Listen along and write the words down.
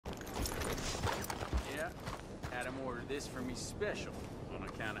this for me special, on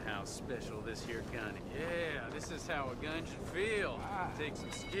account of how special this here gun is. Yeah, this is how a gun should feel. Takes some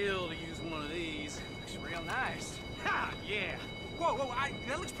skill to use one of these. Looks real nice. Ha! Yeah. Whoa,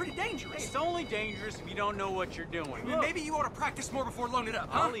 that looks pretty dangerous. It's only dangerous if you don't know what you're doing. Well, maybe you ought to practice more before loading it up,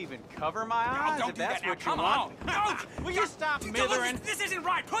 huh? I'll even cover my eyes don't if do that's that now. what you Come want. on. No! Will you stop mithering? This isn't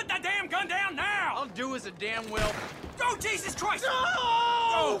right. Put that damn gun down now! I'll do as a damn well. Oh, Jesus Christ! No!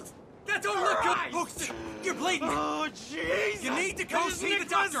 Oh, that don't look good. Christ! Oh, you're bleeding. Oh, Jesus! You need to go I just see the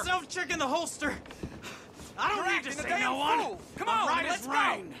nicked doctor. myself checking the holster. I don't You're need acting to a say damn no one. fool. Come I'm on, right let's as go.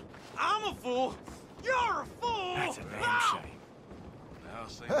 rain. I'm a fool. You're a fool. That's a damn Ah! shame.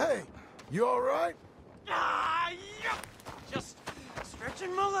 Hey, you all right? Ah, yeah. Just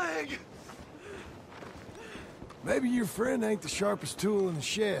stretching my leg. Maybe your friend ain't the sharpest tool in the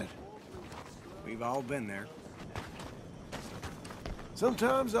shed. We've all been there.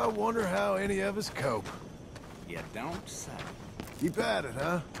 Sometimes I wonder how any of us cope. You don't say. Keep at it,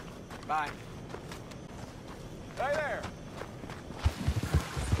 huh? Bye. Hey there!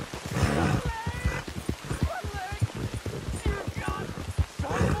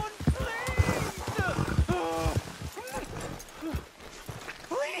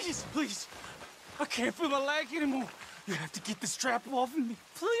 Please. I can't feel my leg anymore. You have to get the strap off of me,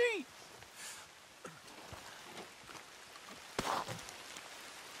 please.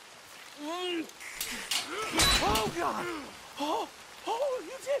 Oh, God. Oh,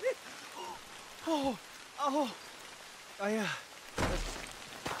 you did it. I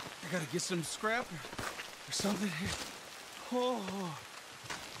gotta get some scrap or something here. Oh,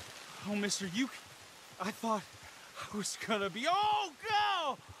 mister, I thought I was gonna be, oh,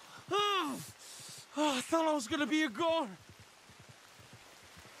 God. Oh, I thought I was gonna be a goner.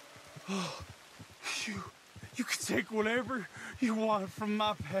 Oh, you can take whatever you want from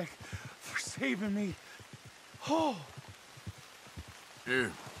my pack for saving me. Oh.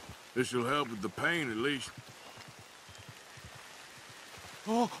 Here, this'll help with the pain at least.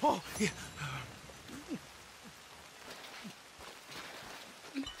 Oh, yeah.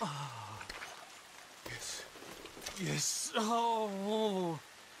 Yes. Oh.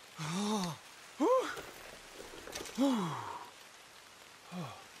 It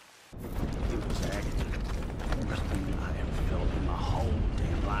was agony. The worst thing I ever felt in my whole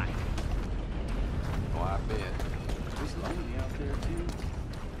damn life. Oh, I bet. It's lonely out there, too.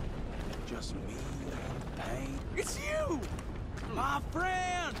 Just me and pain. It's you! My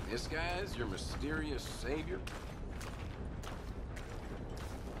friend! This guy's your mysterious savior?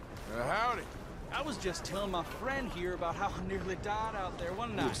 Howdy. I was just telling my friend here about how I nearly died out there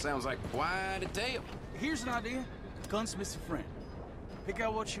one Ooh, night. sounds like quite a tale. Here's an idea. Gunsmith's a friend. Pick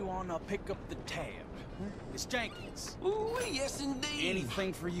out what you want, I'll pick up the tab. It's Jenkins. Ooh, yes indeed.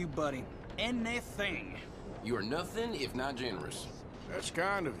 Anything for you, buddy. Anything. You are nothing if not generous. That's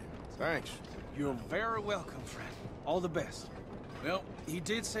kind of you. Thanks. You're very welcome, friend. All the best. Well, he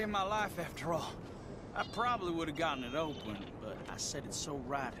did save my life after all. I probably would have gotten it open, but I said it so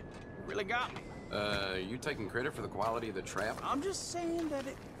right. It really got me. You taking credit for the quality of the trap? I'm just saying that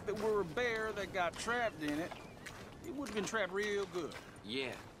if it were a bear that got trapped in it, it would have been trapped real good.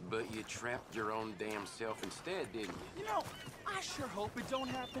 Yeah, but you trapped your own damn self instead, didn't you? You know, I sure hope it don't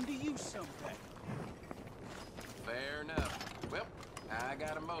happen to you someday. Fair enough. Well, I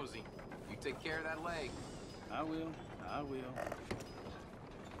got a mosey. You take care of that leg. I will.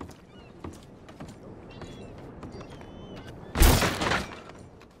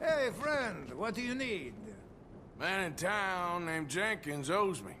 Hey, friend, what do you need? Man in town named Jenkins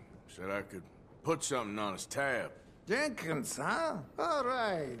owes me. Said I could put something on his tab. Jenkins, huh? All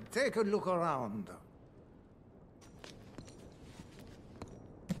right, take a look around.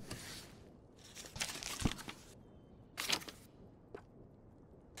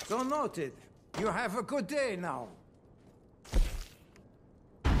 So noted. You have a good day now.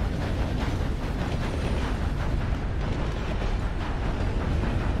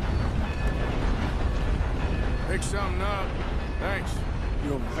 Pick something up. Thanks.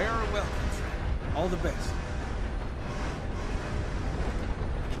 You're very welcome, friend. All the best.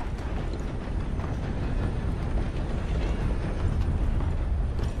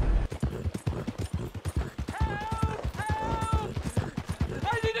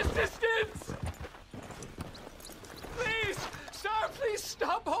 I need assistance! Please! Sir, please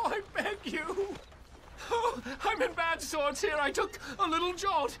stop! Oh, I beg you! Oh, I'm in bad sorts here. I took a little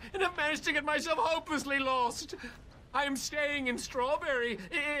jaunt and have managed to get myself hopelessly lost. I am staying in Strawberry.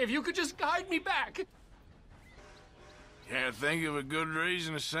 If you could just guide me back. Can't think of a good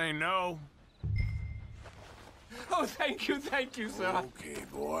reason to say no. Oh, thank you, sir. Okay,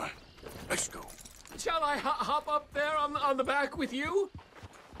 boy. Let's go. Shall I hop up there on the back with you?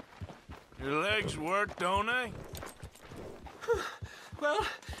 Your legs work, don't they? Well,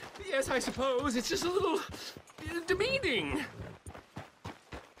 yes, I suppose. It's just a little demeaning.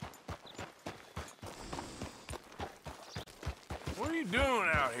 What are you doing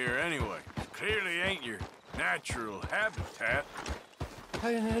out here anyway? Clearly ain't your natural habitat.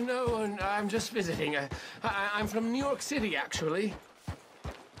 No, I'm just visiting. I'm from New York City, actually.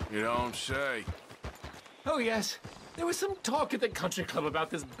 You don't say. Oh, yes. There was some talk at the country club about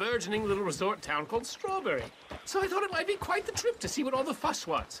this burgeoning little resort town called Strawberry. So I thought it might be quite the trip to see what all the fuss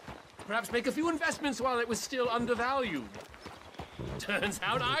was. Perhaps make a few investments while it was still undervalued. Turns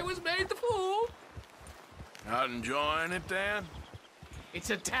out I was made the fool. Not enjoying it, Dan? It's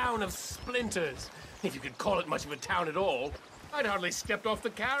a town of splinters, if you could call it much of a town at all. I'd hardly stepped off the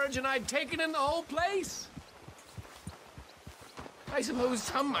carriage and I'd taken in the whole place. I suppose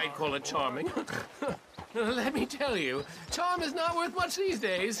some might call it charming. Let me tell you, charm is not worth much these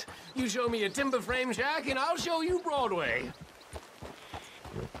days. You show me a timber frame shack and I'll show you Broadway.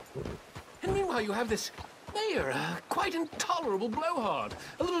 And meanwhile, you have this mayor, a quite intolerable blowhard.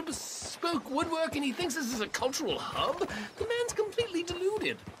 A little bespoke woodwork and he thinks this is a cultural hub? The man's completely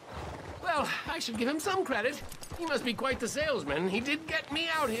deluded. Well, I should give him some credit. He must be quite the salesman. He did get me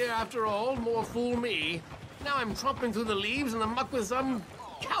out here after all, more fool me. Now I'm tromping through the leaves and the muck with some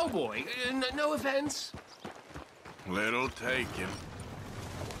cowboy. No offense. Little taken.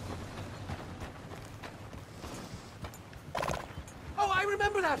 Oh, I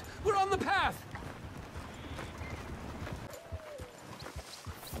remember that. We're on the path.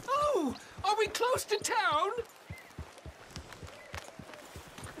 Oh, are we close to town?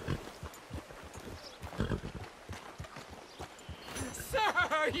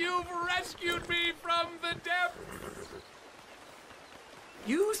 Sir, you've rescued me from the depths.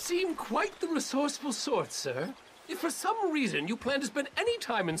 You seem quite the resourceful sort, sir. If for some reason you plan to spend any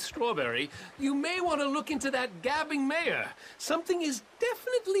time in Strawberry, you may want to look into that gabbing mayor. Something is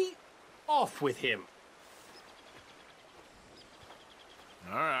definitely off with him.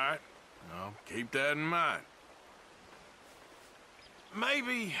 All right. I'll keep that in mind.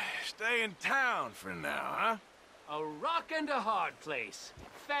 Maybe stay in town for now, huh? A rock and a hard place.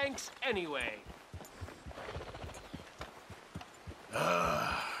 Thanks anyway.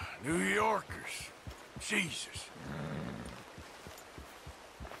 New Yorkers. Jesus.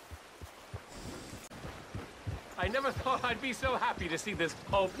 I never thought I'd be so happy to see this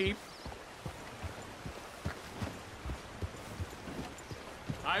pulp heap.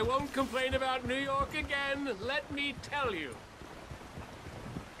 I won't complain about New York again, let me tell you.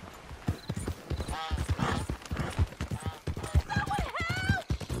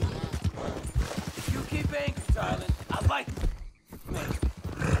 If you keep angry, silent, I like it.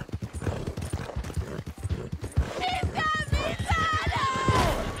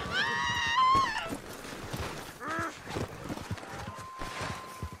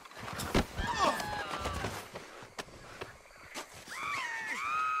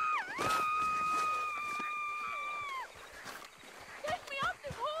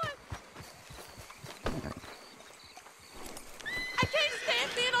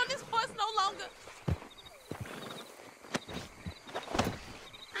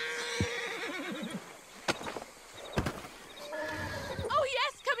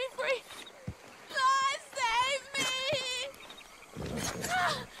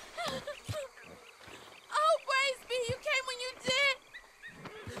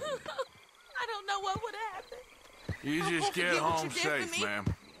 You just get home safe, ma'am.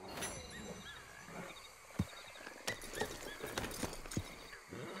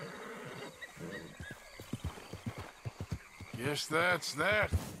 Guess that's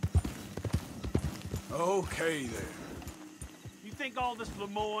that. Okay, then. You think all this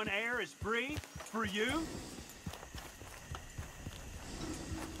Lemoyne air is free for you?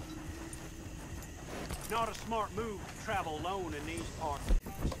 Not a smart move to travel alone in these parts,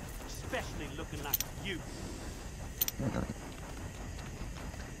 especially looking like you.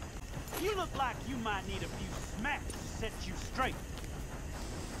 You look like you might need a few smacks to set you straight.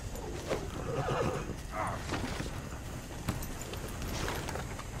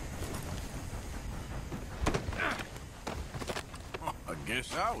 I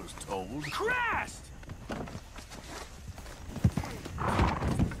guess I was told. Christ!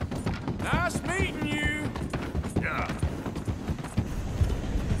 Nice meeting you. Yeah.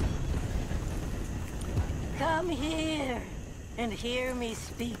 Come here and hear me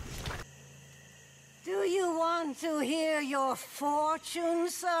speak. Do you want to hear your fortune,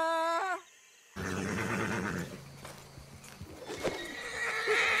 sir?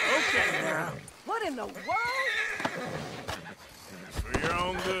 Okay now. What What in the world? For your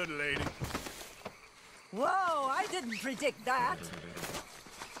own good, lady. Whoa, I didn't predict that.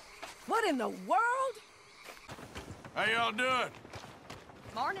 What in the world? How y'all doing?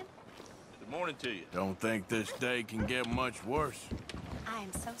 Morning. Good morning to you. Don't think this day can get much worse. I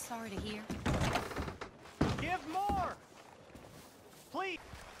am so sorry to hear. Give more! Please!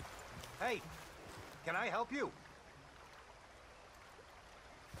 Hey, can I help you?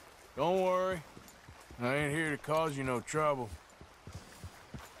 Don't worry. I ain't here to cause you no trouble.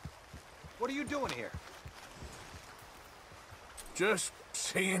 What are you doing here? Just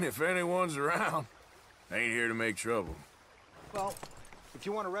seeing if anyone's around. Ain't here to make trouble. Well, if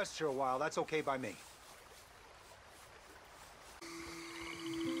you want to rest here a while, that's okay by me.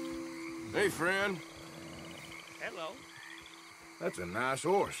 Hey, friend. Hello. That's a nice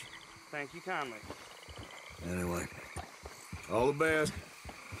horse. Thank you kindly. Anyway, all the best.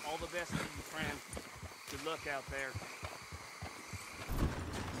 All the best to you, friend. Good luck out there.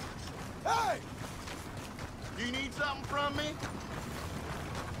 Hey! You need something from me?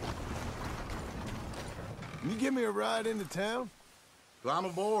 Can you give me a ride into town? Climb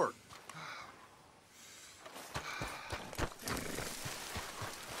aboard.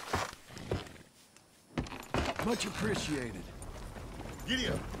 Much appreciated. Giddy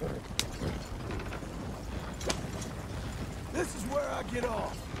up. This is where I get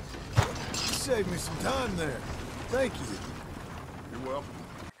off. You saved me some time there. Thank you. You're welcome.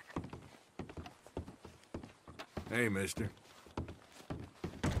 Hey, mister.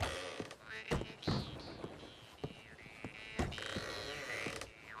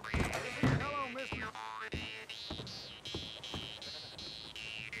 Hello, mister.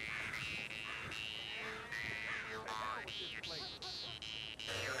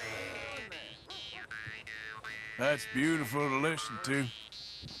 That's beautiful to listen to.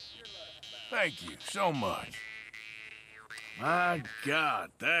 Thank you so much. My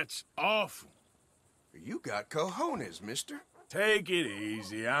God, that's awful. You got cojones, mister. Take it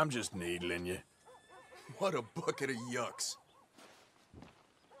easy. I'm just needling you. What a bucket of yucks.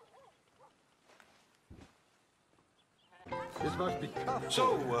 This must be tough.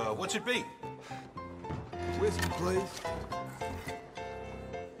 So, what's it be? Whiskey, please.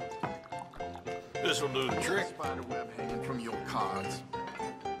 This'll do the trick. Spider web hanging from your cards.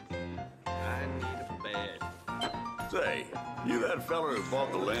 I need a bed. Say, you that feller who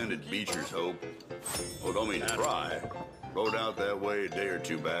bought the land at Beecher's Hope? Well, don't mean to pry. Rode out that way a day or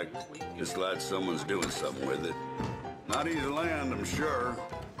two back. Just glad someone's doing something with it. Not easy land, I'm sure.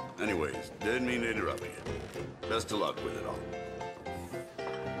 Anyways, didn't mean to interrupt you. Best of luck with it all.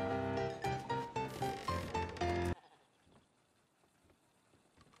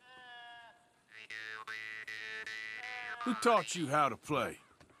 Who taught you how to play?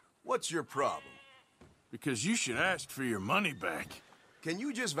 What's your problem? Because you should ask for your money back. Can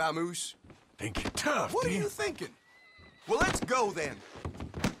you just vamoose? Think you're tough, What do are you thinking? Well, let's go then.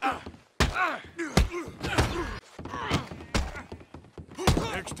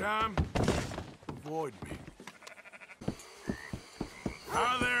 Next time, avoid me.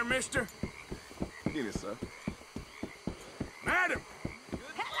 Hi there, mister. Get it, sir. Madam!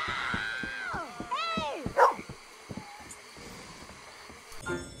 Hello!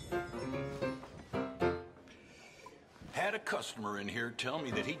 Hey! Had a customer in here tell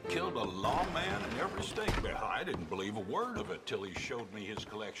me that he'd killed a lawman in every state. But I didn't believe a word of it till he showed me his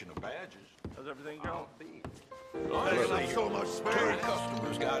collection of badges. How's everything going? There's so much Two space.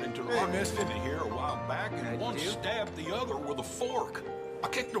 customers got into an argument in here a while back, and one stabbed the other with a fork. I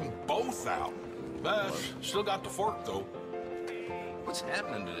kicked them both out. But still got the fork, though. What's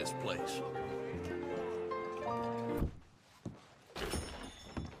happening to this place?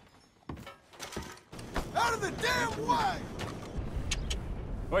 Out of the damn way!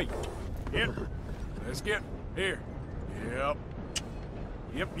 Wait. Get. Let's get. Here. Yep.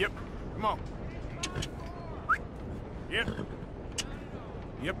 Yep. Come on. Yep.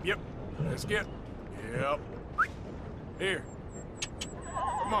 Yep. Let's get. Yep. Here.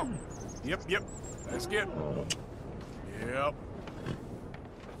 Come on. Yep. Let's get. Yep.